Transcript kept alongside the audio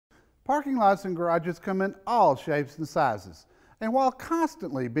Parking lots and garages come in all shapes and sizes. And while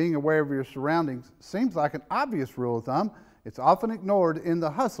constantly being aware of your surroundings seems like an obvious rule of thumb, it's often ignored in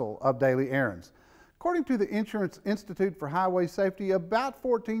the hustle of daily errands. According to the Insurance Institute for Highway Safety, about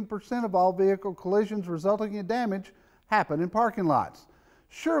 14% of all vehicle collisions resulting in damage happen in parking lots.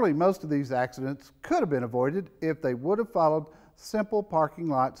 Surely most of these accidents could have been avoided if they would have followed simple parking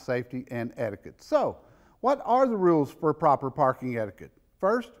lot safety and etiquette. So, what are the rules for proper parking etiquette?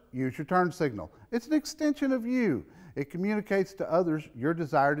 First, use your turn signal. It's an extension of you. It communicates to others your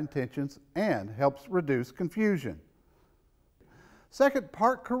desired intentions and helps reduce confusion. Second,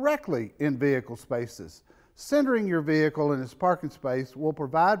 park correctly in vehicle spaces. Centering your vehicle in its parking space will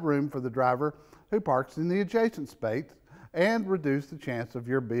provide room for the driver who parks in the adjacent space and reduce the chance of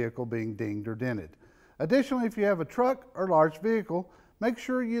your vehicle being dinged or dented. Additionally, if you have a truck or large vehicle, make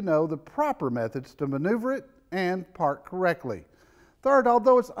sure you know the proper methods to maneuver it and park correctly. Third,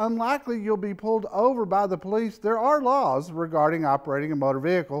 although it's unlikely you'll be pulled over by the police, there are laws regarding operating a motor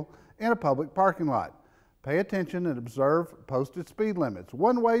vehicle in a public parking lot. Pay attention and observe posted speed limits,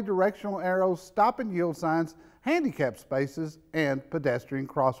 one-way directional arrows, stop and yield signs, handicap spaces, and pedestrian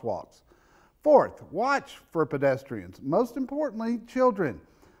crosswalks. Fourth, watch for pedestrians, most importantly, children.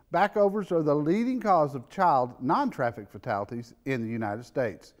 Backovers are the leading cause of child non-traffic fatalities in the United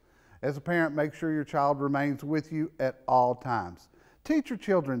States. As a parent, make sure your child remains with you at all times. Teach your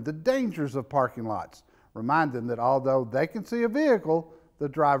children the dangers of parking lots. Remind them that although they can see a vehicle, the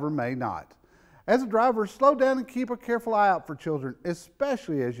driver may not. As a driver, slow down and keep a careful eye out for children,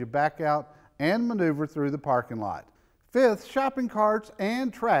 especially as you back out and maneuver through the parking lot. Fifth, shopping carts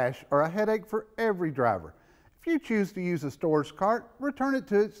and trash are a headache for every driver. If you choose to use a storage cart, return it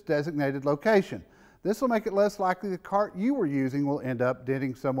to its designated location. This will make it less likely the cart you were using will end up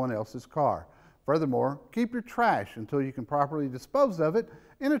denting someone else's car. Furthermore, keep your trash until you can properly dispose of it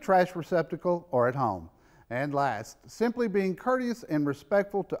in a trash receptacle or at home. And last, simply being courteous and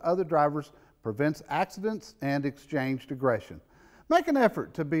respectful to other drivers prevents accidents and exchanged aggression. Make an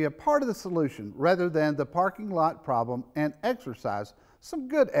effort to be a part of the solution rather than the parking lot problem and exercise some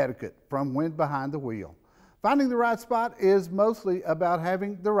good etiquette from when behind the wheel. Finding the right spot is mostly about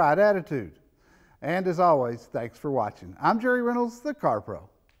having the right attitude. And as always, thanks for watching. I'm Jerry Reynolds, the Car Pro.